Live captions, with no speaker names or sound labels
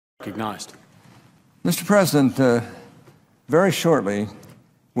Recognized. Mr. President, very shortly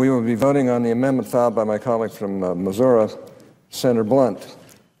we will be voting on the amendment filed by my colleague from Missouri, Senator Blunt,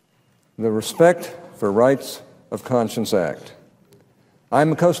 the Respect for Rights of Conscience Act.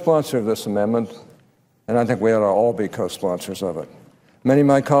 I'm a co-sponsor of this amendment, and I think we ought to all be co-sponsors of it. Many of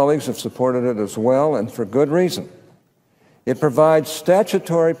my colleagues have supported it as well, and for good reason. It provides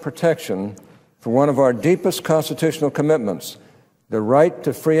statutory protection for one of our deepest constitutional commitments, the right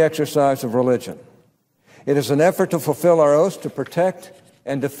to free exercise of religion. It is an effort to fulfill our oath to protect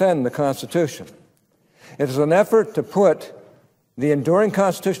and defend the Constitution. It is an effort to put the enduring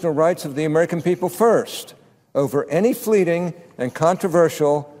constitutional rights of the American people first over any fleeting and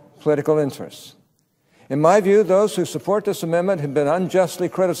controversial political interests. In my view, those who support this amendment have been unjustly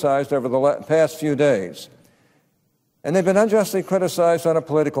criticized over the past few days. And they've been unjustly criticized on a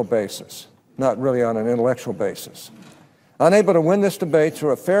political basis, not really on an intellectual basis. Unable to win this debate through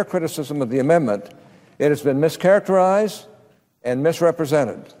a fair criticism of the amendment, it has been mischaracterized and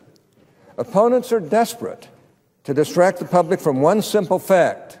misrepresented. Opponents are desperate to distract the public from one simple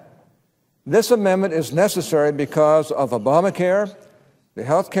fact. This amendment is necessary because of Obamacare, the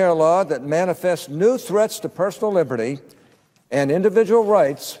health care law that manifests new threats to personal liberty and individual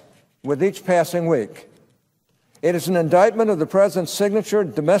rights with each passing week. It is an indictment of the President's signature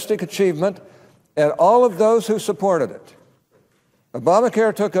domestic achievement and all of those who supported it.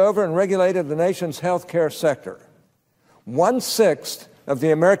 Obamacare took over and regulated the nation's health care sector, 1/6 of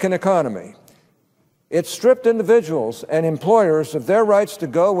the American economy. It stripped individuals and employers of their rights to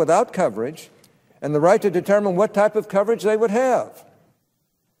go without coverage and the right to determine what type of coverage they would have.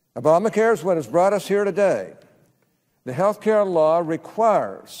 Obamacare is what has brought us here today. The health care law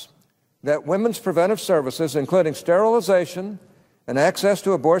requires that women's preventive services, including sterilization and access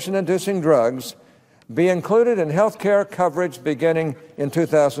to abortion-inducing drugs, be included in health care coverage beginning in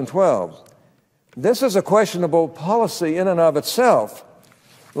 2012. This is a questionable policy in and of itself.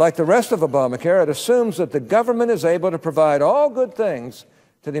 Like the rest of Obamacare, it assumes that the government is able to provide all good things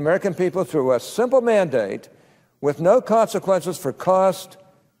to the American people through a simple mandate with no consequences for cost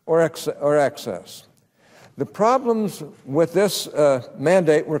or access. The problems with this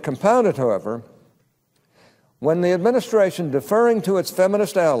mandate were compounded, however, when the administration, deferring to its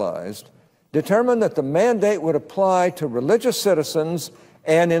feminist allies, determined that the mandate would apply to religious citizens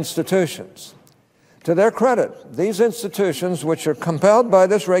and institutions. To their credit, these institutions, which are compelled by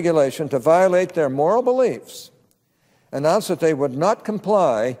this regulation to violate their moral beliefs, announced that they would not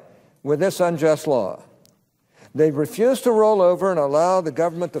comply with this unjust law. They refused to roll over and allow the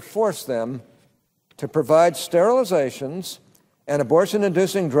government to force them to provide sterilizations and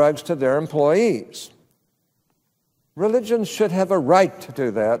abortion-inducing drugs to their employees. Religions should have a right to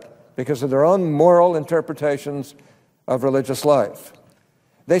do that because of their own moral interpretations of religious life.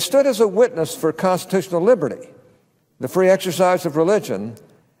 They stood as a witness for constitutional liberty, the free exercise of religion,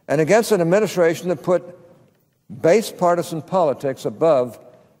 and against an administration that put base partisan politics above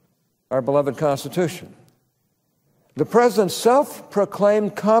our beloved Constitution. The President's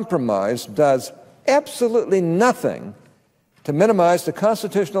self-proclaimed compromise does absolutely nothing to minimize the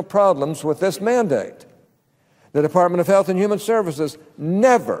constitutional problems with this mandate. The Department of Health and Human Services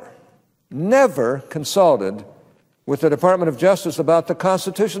never consulted with the Department of Justice about the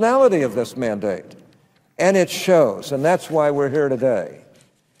constitutionality of this mandate. And it shows, and that's why we're here today,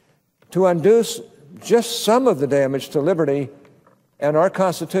 to undo just some of the damage to liberty and our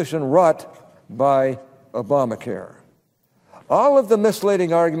Constitution wrought by Obamacare. All of the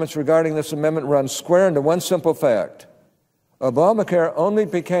misleading arguments regarding this amendment run square into one simple fact. Obamacare only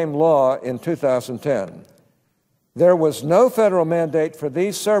became law in 2010. There was no federal mandate for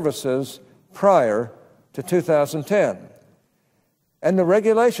these services prior to 2010, and the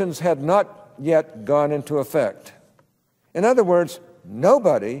regulations had not yet gone into effect. In other words,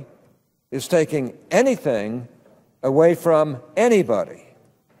 nobody is taking anything away from anybody.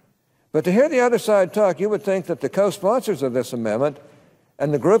 But to hear the other side talk, you would think that the co-sponsors of this amendment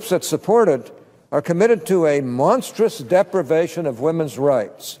and the groups that support it are committed to a monstrous deprivation of women's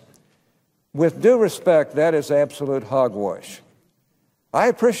rights. With due respect, that is absolute hogwash. I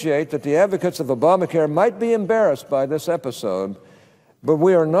appreciate that the advocates of Obamacare might be embarrassed by this episode, but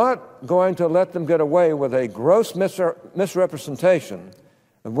we are not going to let them get away with a gross misrepresentation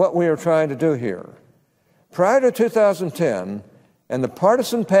of what we are trying to do here. Prior to 2010 and the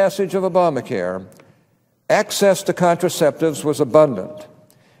partisan passage of Obamacare, access to contraceptives was abundant,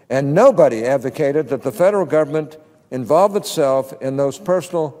 and nobody advocated that the federal government involve itself in those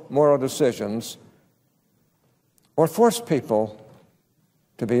personal moral decisions or force people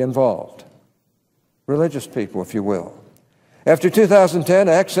to be involved, religious people, if you will. After 2010,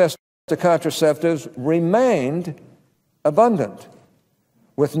 access to contraceptives remained abundant,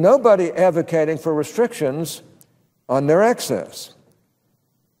 with nobody advocating for restrictions on their access.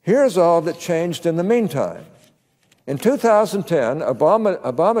 Here's all that changed in the meantime. In 2010,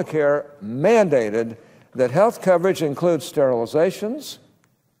 Obamacare mandated that health coverage include sterilizations,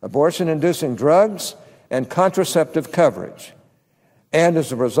 abortion-inducing drugs, and contraceptive coverage. And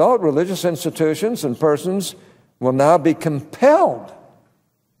as a result, religious institutions and persons will now be compelled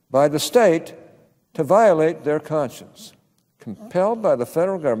by the state to violate their conscience. Compelled by the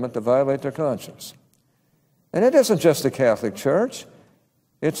federal government to violate their conscience. And it isn't just the Catholic Church.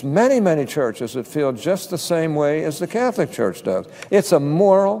 It's many, many churches that feel just the same way as the Catholic Church does. It's a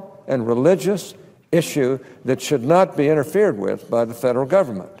moral and religious issue that should not be interfered with by the federal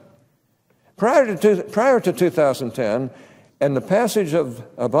government. Prior to 2010 and the passage of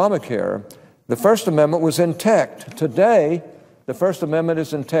Obamacare, the First Amendment was intact. Today, the First Amendment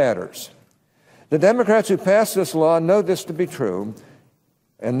is in tatters. The Democrats who passed this law know this to be true,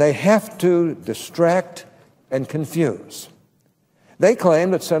 and they have to distract and confuse. They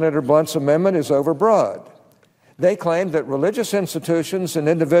claim that Senator Blunt's amendment is overbroad. They claim that religious institutions and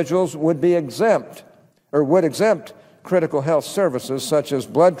individuals would be exempt, or would exempt critical health services such as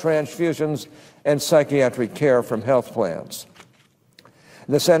blood transfusions and psychiatric care from health plans.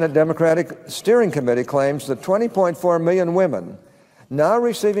 The Senate Democratic Steering Committee claims that 20.4 million women now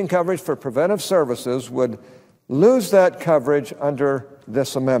receiving coverage for preventive services would lose that coverage under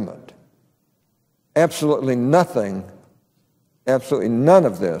this amendment. Absolutely nothing, absolutely none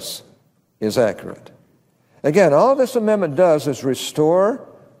of this is accurate. Again, all this amendment does is restore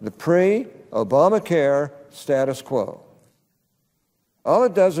the pre-Obamacare status quo. All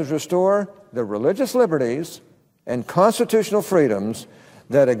it does is restore the religious liberties and constitutional freedoms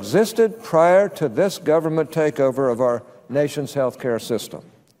that existed prior to this government takeover of our nation's health care system.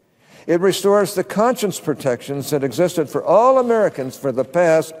 It restores the conscience protections that existed for all Americans for the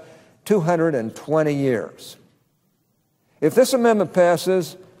past 220 years. If this amendment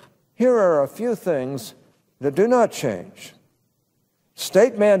passes, here are a few things that do not change.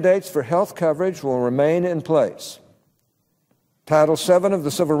 State mandates for health coverage will remain in place. Title VII of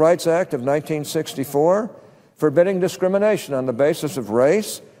the Civil Rights Act of 1964, forbidding discrimination on the basis of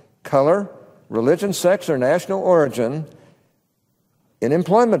race, color, religion, sex, or national origin in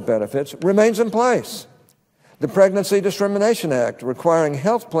employment benefits, remains in place. The Pregnancy Discrimination Act, requiring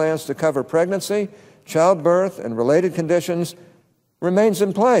health plans to cover pregnancy, childbirth, and related conditions, remains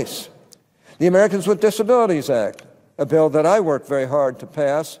in place. The Americans with Disabilities Act, a bill that I worked very hard to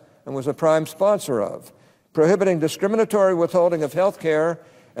pass and was a prime sponsor of, prohibiting discriminatory withholding of health care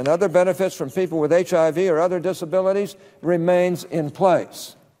and other benefits from people with HIV or other disabilities, remains in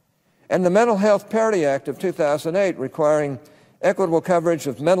place. And the Mental Health Parity Act of 2008, requiring equitable coverage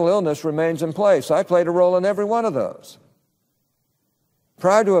of mental illness, remains in place. I played a role in every one of those.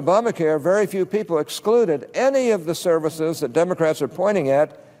 Prior to Obamacare, very few people excluded any of the services that Democrats are pointing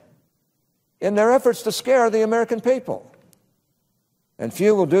at in their efforts to scare the American people. And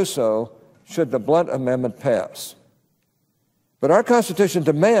few will do so should the Blunt Amendment pass. But our Constitution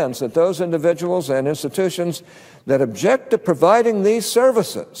demands that those individuals and institutions that object to providing these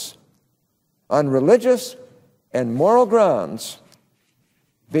services on religious and moral grounds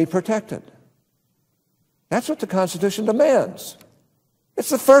be protected. That's what the Constitution demands. It's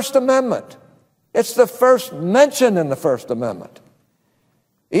the First Amendment. It's the first mention in the First Amendment.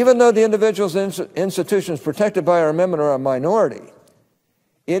 Even though the individuals and institutions protected by our amendment are a minority,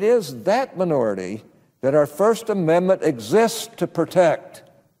 it is that minority that our First Amendment exists to protect.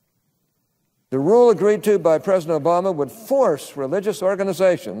 The rule agreed to by President Obama would force religious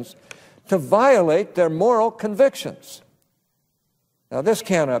organizations to violate their moral convictions. Now, this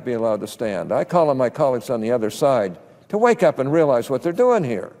cannot be allowed to stand. I call on my colleagues on the other side to wake up and realize what they're doing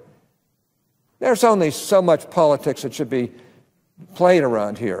here. There's only so much politics that should be played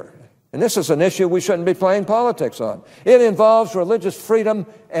around here. And this is an issue we shouldn't be playing politics on. It involves religious freedom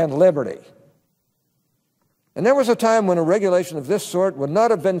and liberty. And there was a time when a regulation of this sort would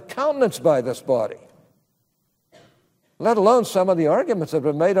not have been countenanced by this body, let alone some of the arguments that have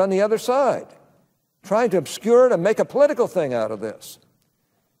been made on the other side, trying to obscure it and make a political thing out of this.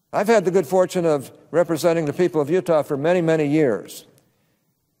 I've had the good fortune of representing the people of Utah for many, many years.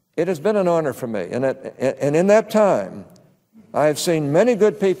 It has been an honor for me. And in that time, I have seen many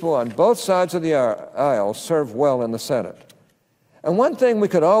good people on both sides of the aisle serve well in the Senate. And one thing we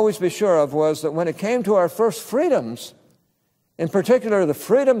could always be sure of was that when it came to our first freedoms, in particular the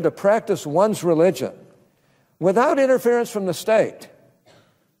freedom to practice one's religion, without interference from the state,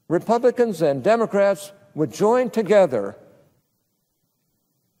 Republicans and Democrats would join together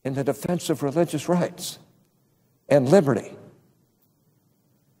in the defense of religious rights and liberty.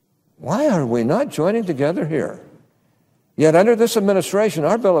 Why are we not joining together here? Yet under this administration,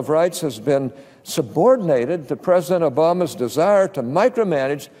 our Bill of Rights has been subordinated to President Obama's desire to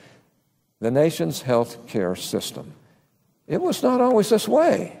micromanage the nation's health care system. It was not always this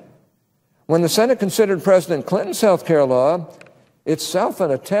way. When the Senate considered President Clinton's health care law, itself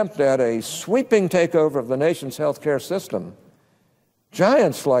an attempt at a sweeping takeover of the nation's health care system,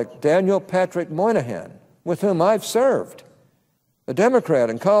 giants like Daniel Patrick Moynihan, with whom I've served, a Democrat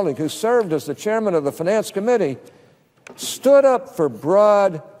and colleague who served as the chairman of the Finance Committee, stood up for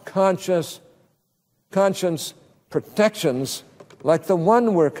broad conscience protections like the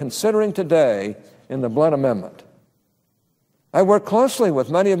one we're considering today in the Blunt Amendment. I worked closely with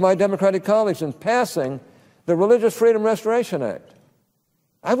many of my Democratic colleagues in passing the Religious Freedom Restoration Act.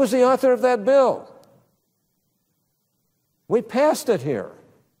 I was the author of that bill. We passed it here.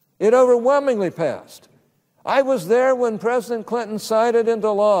 It overwhelmingly passed. I was there when President Clinton signed it into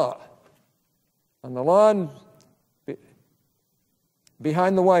law, on the lawn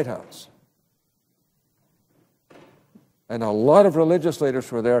behind the White House. And a lot of religious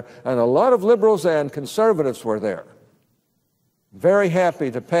leaders were there, and a lot of liberals and conservatives were there. Very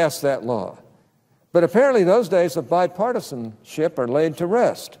happy to pass that law. But apparently those days of bipartisanship are laid to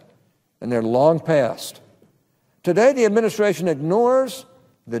rest, and they're long past. Today, the administration ignores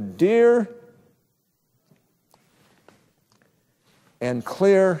the dear and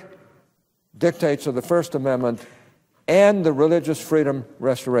clear dictates of the First Amendment and the Religious Freedom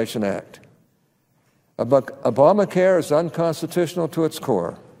Restoration Act. Obamacare is unconstitutional to its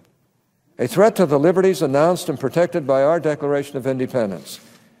core, a threat to the liberties announced and protected by our Declaration of Independence.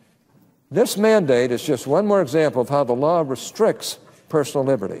 This mandate is just one more example of how the law restricts personal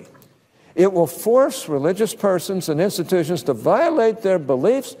liberty. It will force religious persons and institutions to violate their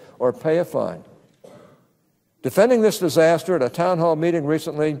beliefs or pay a fine. Defending this disaster at a town hall meeting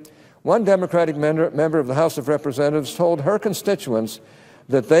recently, one Democratic member of the House of Representatives told her constituents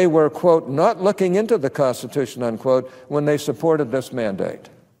that they were, quote, not looking into the Constitution, unquote, when they supported this mandate.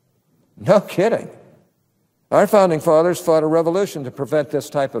 No kidding. Our founding fathers fought a revolution to prevent this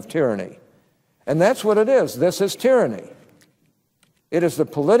type of tyranny. And that's what it is. This is tyranny. It is the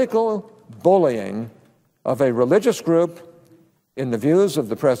political bullying of a religious group in the views of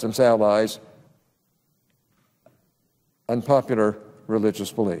the president's allies, unpopular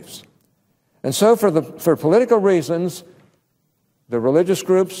religious beliefs. And so for political reasons, the religious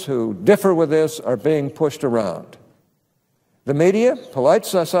groups who differ with this are being pushed around. The media, polite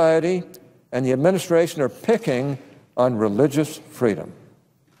society, and the administration are picking on religious freedom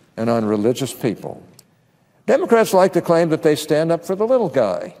and on religious people. Democrats like to claim that they stand up for the little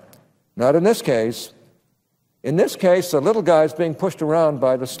guy. Not in this case. In this case, the little guy is being pushed around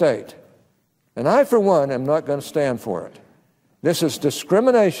by the state. And I, for one, am not going to stand for it. This is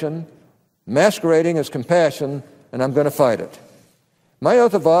discrimination masquerading as compassion, and I'm going to fight it. My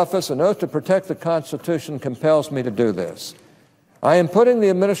oath of office, an oath to protect the Constitution, compels me to do this. I am putting the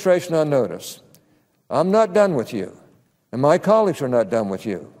administration on notice. I'm not done with you, and my colleagues are not done with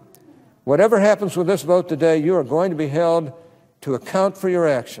you. Whatever happens with this vote today, you are going to be held to account for your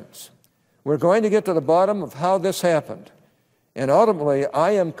actions. We're going to get to the bottom of how this happened, and ultimately,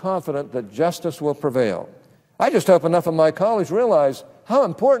 I am confident that justice will prevail. I just hope enough of my colleagues realize how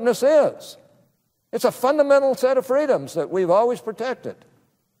important this is. It's a fundamental set of freedoms that we've always protected.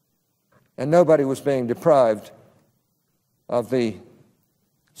 And nobody was being deprived of the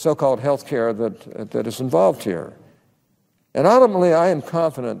so-called health care that is involved here. And ultimately, I am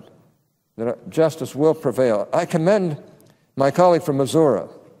confident that justice will prevail. I commend my colleague from Missouri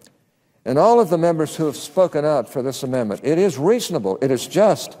and all of the members who have spoken out for this amendment. It is reasonable, it is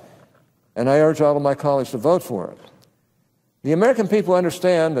just, and I urge all of my colleagues to vote for it. The American people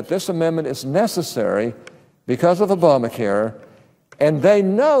understand that this amendment is necessary because of Obamacare, and they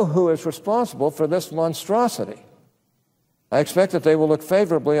know who is responsible for this monstrosity. I expect that they will look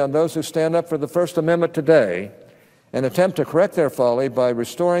favorably on those who stand up for the First Amendment today and attempt to correct their folly by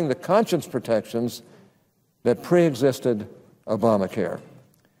restoring the conscience protections that pre-existed Obamacare.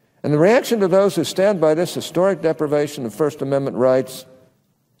 And the reaction to those who stand by this historic deprivation of First Amendment rights,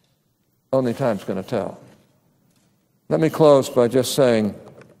 only time's going to tell. Let me close by just saying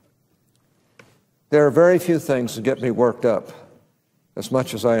there are very few things that get me worked up as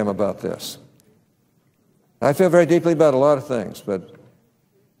much as I am about this. I feel very deeply about a lot of things, but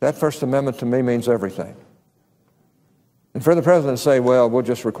that First Amendment to me means everything. And for the president to say, well, we'll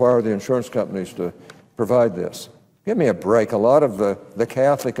just require the insurance companies to provide this. Give me a break. A lot of the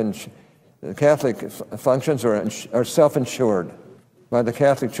Catholic functions are self-insured. by the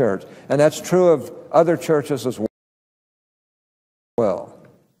Catholic Church, and that's true of other churches as well.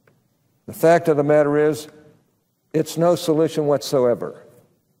 The fact of the matter is, it's no solution whatsoever.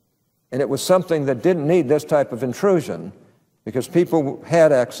 And it was something that didn't need this type of intrusion because people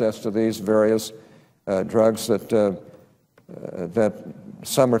had access to these various drugs that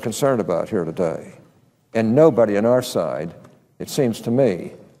some are concerned about here today. And nobody on our side, it seems to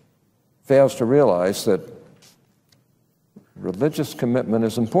me, fails to realize that religious commitment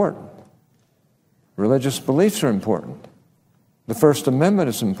is important. Religious beliefs are important. The First Amendment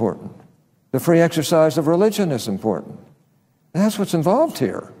is important. The free exercise of religion is important. And that's what's involved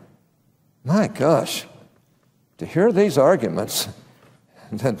here. My gosh, to hear these arguments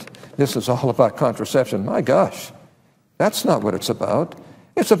that this is all about contraception, my gosh, that's not what it's about.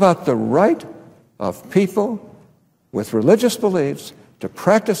 It's about the right of people with religious beliefs to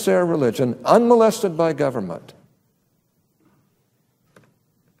practice their religion unmolested by government.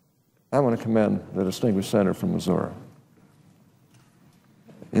 I want to commend the distinguished senator from Missouri.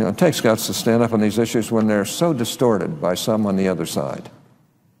 You know, it takes guts to stand up on these issues when they're so distorted by some on the other side.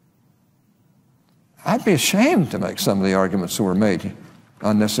 I'd be ashamed to make some of the arguments that were made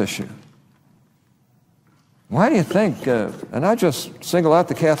on this issue. Why do you think, and I just single out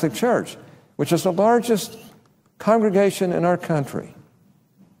the Catholic Church, which is the largest congregation in our country.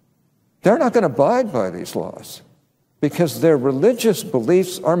 They're not going to abide by these laws because their religious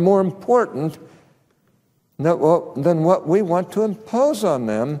beliefs are more important than what we want to impose on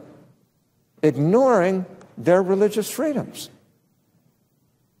them, ignoring their religious freedoms.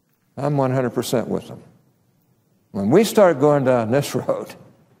 I'm 100% with them. When we start going down this road,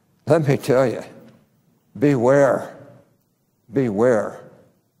 let me tell you, beware, beware.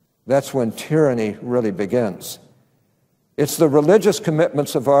 That's when tyranny really begins. It's the religious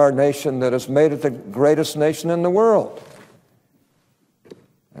commitments of our nation that has made it the greatest nation in the world.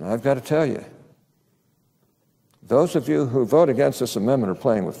 And I've got to tell you, those of you who vote against this amendment are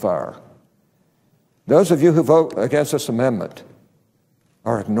playing with fire. Those of you who vote against this amendment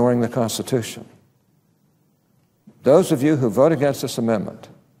are ignoring the Constitution. Those of you who vote against this amendment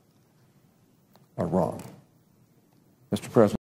are wrong. Mr. President.